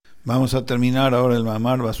Vamos a terminar ahora el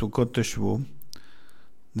Mamar Basukot Teshuvah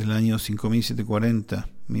del año 5740,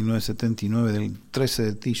 1979, del 13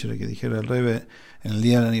 de Tishrei, que dijera el Rebbe en el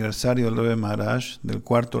día del aniversario del Rebbe Maharaj, del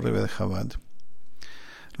cuarto Rebbe de Chabad.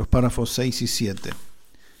 Los párrafos 6 y 7.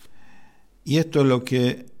 Y esto es lo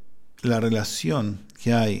que la relación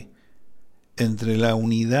que hay entre la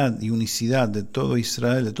unidad y unicidad de todo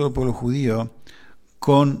Israel, de todo el pueblo judío,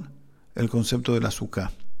 con el concepto de la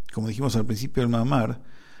Sukkah. Como dijimos al principio del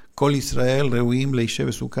Mamar, Kol Israel Reuim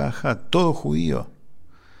Leishev Sukkah, todo judío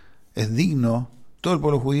es digno, todo el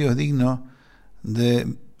pueblo judío es digno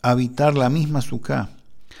de habitar la misma Sukkah,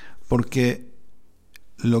 porque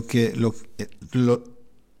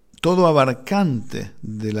todo abarcante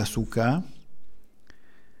de la Sukkah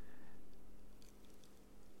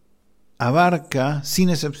abarca sin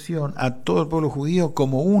excepción a todo el pueblo judío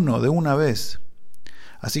como uno, de una vez.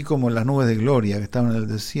 Así como las nubes de gloria que estaban en el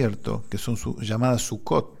desierto, que son llamadas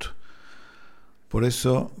Sukkot. Por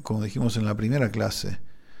eso, como dijimos en la primera clase,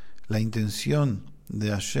 la intención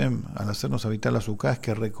de Hashem al hacernos habitar la Sukkah es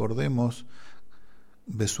que recordemos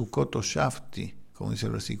Besukot o Shafti, como dice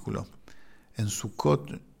el versículo. En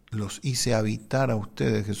Sukkot los hice habitar a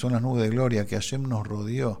ustedes, que son las nubes de gloria, que Hashem nos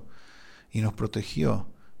rodeó y nos protegió,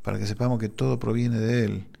 para que sepamos que todo proviene de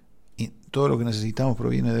Él, y todo lo que necesitamos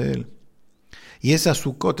proviene de Él. Y esa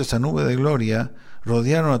Sukkot, esa nube de gloria,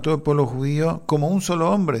 rodearon a todo el pueblo judío como un solo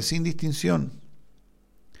hombre, sin distinción.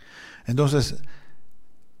 Entonces,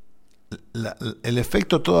 el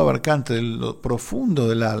efecto todo abarcante de lo profundo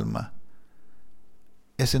del alma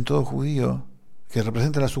es en todo judío, que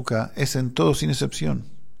representa la Sukkah, es en todo sin excepción.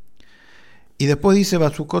 Y después dice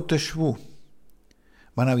Basukot Teshuvah,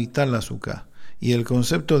 van a habitar la Sukkah. Y el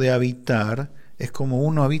concepto de habitar es como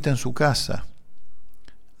uno habita en su casa.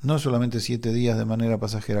 No solamente 7 días de manera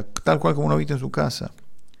pasajera, tal cual como uno habita en su casa.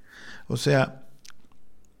 O sea,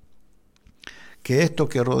 que esto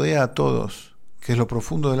que rodea a todos, que es lo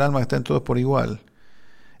profundo del alma que está en todos por igual,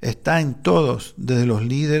 está en todos, desde los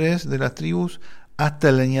líderes de las tribus hasta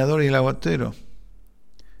el leñador y el aguatero.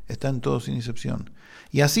 Está en todos sin excepción.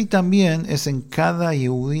 Y así también es en cada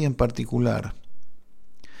Yehudí en particular,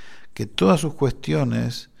 que todas sus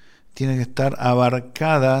cuestiones tienen que estar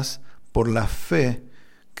abarcadas por la fe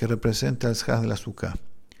que representa el Shas de la Sukkah.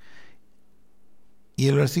 Y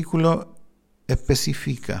el versículo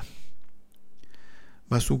especifica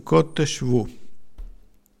Basukot Teshuvah,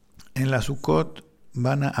 en la Sukkot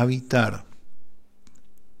van a habitar,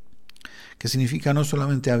 que significa no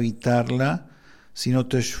solamente habitarla, sino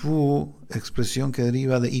Teshuvah, expresión que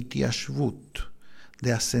deriva de Itiashvut,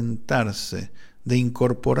 de asentarse, de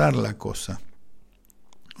incorporar la cosa,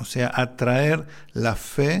 o sea, atraer la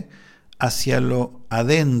fe hacia lo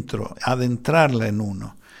adentro, adentrarla en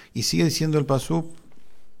uno. Y sigue diciendo el pasuk,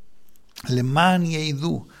 Leman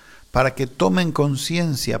Yeidu, para que tomen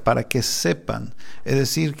conciencia, para que sepan, es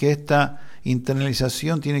decir, que esta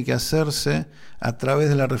internalización tiene que hacerse a través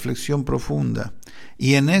de la reflexión profunda,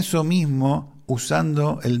 y en eso mismo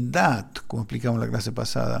usando el Dat, como explicamos en la clase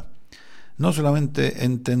pasada. No solamente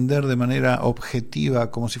entender de manera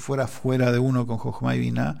objetiva, como si fuera fuera de uno con Jochma y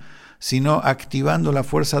Binah, sino activando la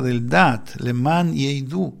fuerza del Dat, Leman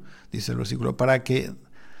Yeidu, dice el versículo, para que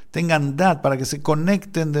tengan Dat, para que se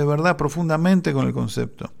conecten de verdad profundamente con el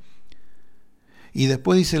concepto. Y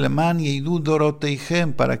después dice Leman Yeidu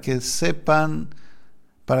Doroteihem, para que sepan,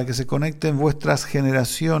 para que se conecten vuestras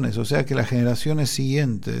generaciones, o sea que las generaciones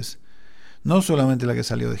siguientes, no solamente la que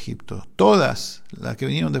salió de Egipto, todas las que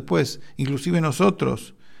vinieron después, inclusive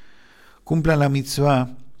nosotros, cumplan la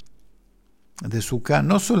mitzvah de Sukkah,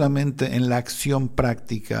 no solamente en la acción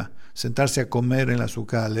práctica, sentarse a comer en la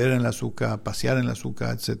Sukkah, leer en la Sukkah, pasear en la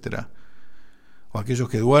Sukkah, etc. O aquellos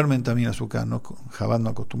que duermen también en la Sukkah, no, Chabad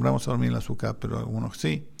no acostumbramos a dormir en la Sukkah, pero algunos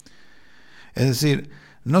sí. Es decir,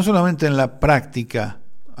 no solamente en la práctica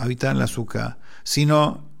habitar en la Sukkah,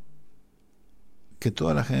 sino que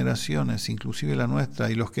todas las generaciones, inclusive la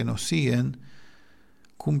nuestra y los que nos siguen,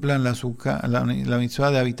 cumplan la Sukkah, la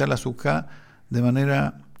mitzvah de habitar la Sukkah de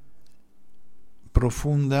manera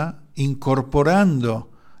profunda,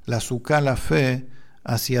 incorporando la Sukkah, la fe,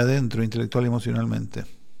 hacia adentro, intelectual y emocionalmente.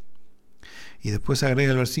 Y después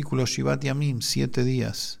agrega el versículo Shivat Yamim, 7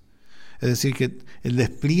 días. Es decir, que el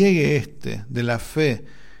despliegue de la fe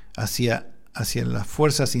hacia las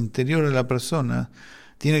fuerzas interiores de la persona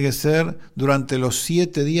tiene que ser durante los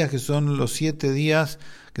 7 días, que son los 7 días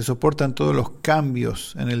que soportan todos los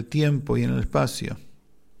cambios en el tiempo y en el espacio.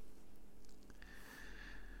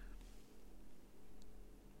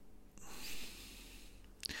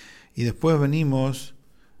 Y después venimos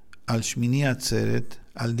al Shmini Atzeret,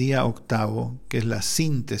 al día octavo, que es la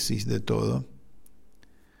síntesis de todo,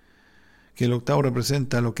 que el octavo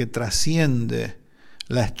representa lo que trasciende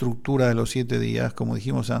la estructura de los 7 días, como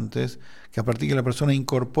dijimos antes, que a partir que la persona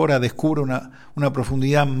incorpora, descubre una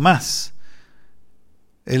profundidad más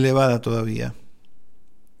elevada todavía.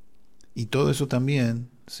 Y todo eso también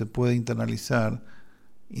se puede internalizar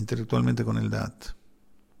intelectualmente con el Dat.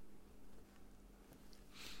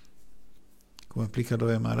 Como explica el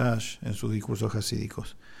Rebbe Maharaj en sus discursos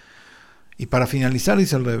hasídicos. Y para finalizar,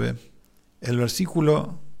 dice el Rebbe, el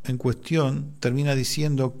versículo en cuestión termina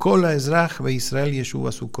diciendo: Kol ha'ezrach be'Israel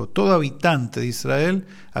yeshuv Sukkot. Todo habitante de Israel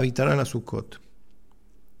habitará la Sukkot.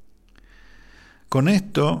 Con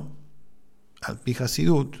esto, al pi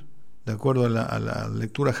Hasidut, de acuerdo a la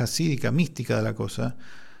lectura hasídica, mística de la cosa,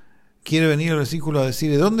 quiere venir el versículo a decir: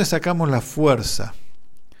 ¿de dónde sacamos la fuerza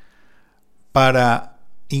para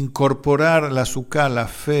incorporar la Sukkah, la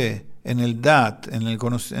fe, en el Dat,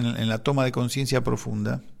 en la toma de conciencia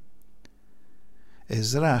profunda?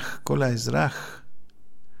 Ezrach, Kol ha'ezrach,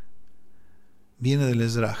 viene del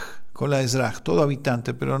Ezrach, Kol ha'ezrach, todo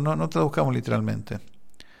habitante, pero no traduzcamos literalmente.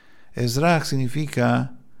 Ezrach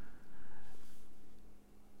significa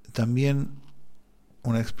también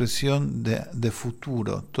una expresión de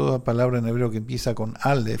futuro. Toda palabra en hebreo que empieza con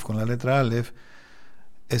Aleph, con la letra Aleph,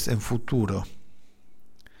 es en futuro.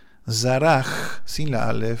 Zarach, sin la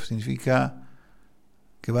Aleph, significa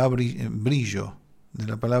que va a brillo, de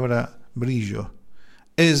la palabra brillo.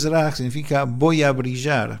 Ezrach significa voy a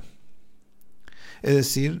brillar. Es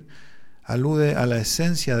decir, alude a la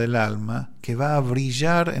esencia del alma que va a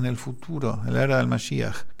brillar en el futuro, en la era del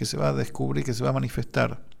Mashiach, que se va a descubrir, que se va a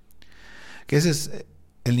manifestar. Que ese es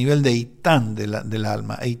el nivel de Eitan del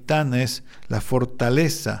alma. Eitan es la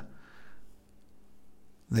fortaleza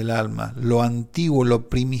del alma, lo antiguo, lo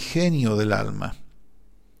primigenio del alma.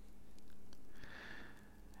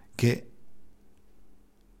 Que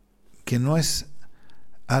no es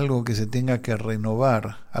algo que se tenga que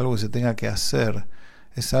renovar, algo que se tenga que hacer.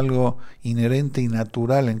 Es algo inherente y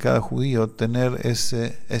natural en cada judío tener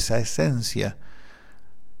esa esencia.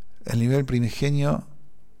 El nivel primigenio,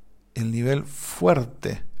 el nivel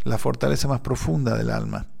fuerte, la fortaleza más profunda del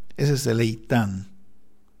alma. Ese es el Eitan.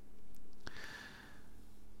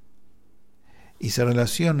 Y se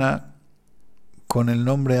relaciona con el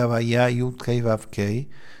nombre Havaya Yud Kei Vav Kei,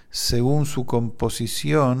 según su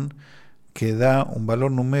composición, que da un valor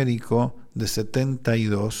numérico de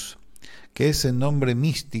 72, que ese nombre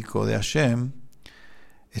místico de Hashem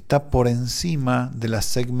está por encima de la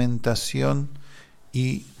segmentación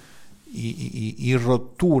y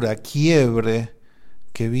rotura, quiebre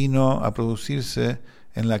que vino a producirse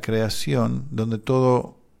en la creación, donde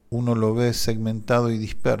todo uno lo ve segmentado y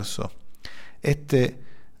disperso. Este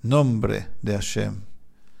nombre de Hashem,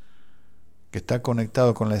 que está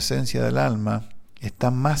conectado con la esencia del alma,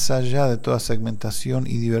 está más allá de toda segmentación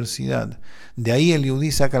y diversidad. De ahí el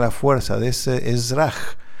Yehudí saca la fuerza de ese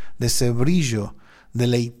Ezrach, de ese brillo,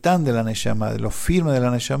 del Eitan de la Neshama, de lo firme de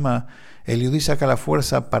la Neshama. El Yehudí saca la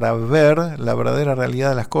fuerza para ver la verdadera realidad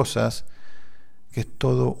de las cosas, que es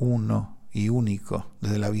todo uno y único,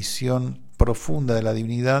 desde la visión profunda de la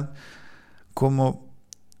divinidad, como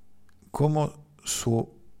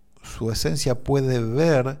su esencia puede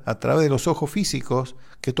ver a través de los ojos físicos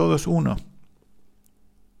que todo es uno.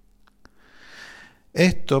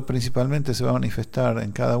 Esto principalmente se va a manifestar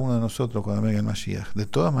en cada uno de nosotros cuando venga el Mashiach. De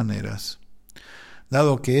todas maneras,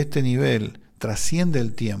 dado que este nivel trasciende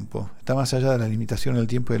el tiempo, está más allá de la limitación del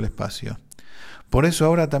tiempo y del espacio, por eso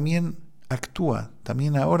ahora también actúa,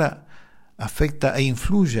 también ahora afecta e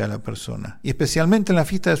influye a la persona, y especialmente en la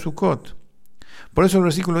fiesta de Sukkot. Por eso el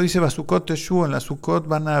versículo dice: Basukot Teshu, en la Sukkot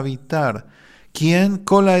van a habitar. ¿Quién?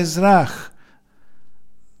 Kol ha'ezrach,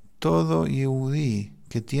 todo Yehudí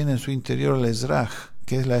que tiene en su interior el Ezrach,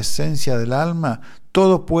 que es la esencia del alma.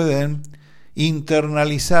 Todos pueden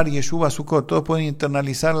internalizar Yeshuv Sukkot, todos pueden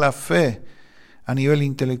internalizar la fe a nivel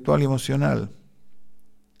intelectual y emocional.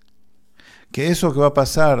 Que eso que va a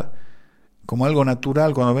pasar como algo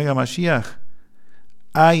natural cuando venga Mashiach,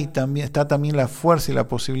 está también la fuerza y la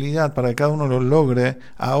posibilidad para que cada uno lo logre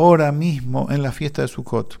ahora mismo en la fiesta de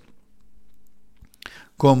Sukkot.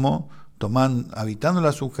 Como habitando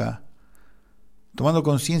la Sukkah, tomando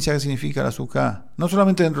conciencia de qué significa la Sukkah, no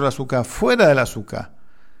solamente dentro de la Sukkah, fuera de la Sukkah.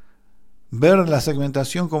 Ver la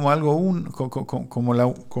segmentación como algo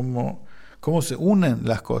cómo se unen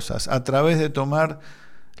las cosas a través de tomar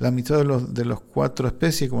la mitad de los 4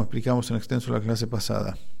 especies, como explicamos en extenso en la clase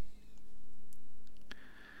pasada.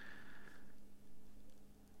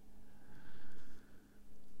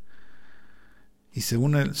 Y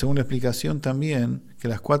según la explicación también, que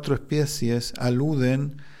las 4 especies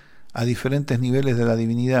aluden a diferentes niveles de la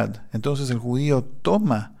divinidad. Entonces el judío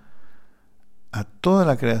toma a toda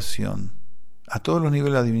la creación, a todos los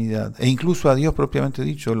niveles de la divinidad, e incluso a Dios propiamente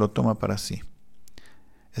dicho, lo toma para sí.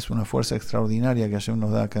 Es una fuerza extraordinaria que Hashem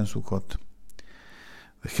nos da acá en Sukkot.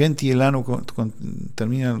 Gente y el Anu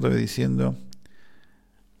terminan diciendo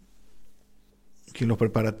que los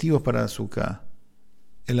preparativos para la Sukkah,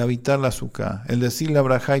 el habitar la Sukkah, el decir la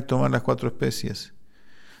brajá y tomar las 4 especies,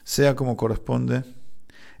 sea como corresponde,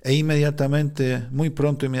 e inmediatamente, muy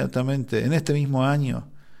pronto inmediatamente, en este mismo año,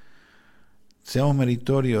 seamos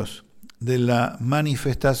meritorios de la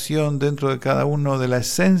manifestación dentro de cada uno de la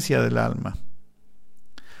esencia del alma.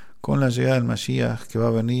 Con la llegada del Mashiach que va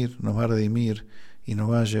a venir, nos va a redimir y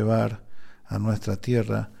nos va a llevar a nuestra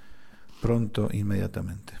tierra pronto,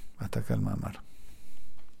 inmediatamente. Hasta acá el Mamar.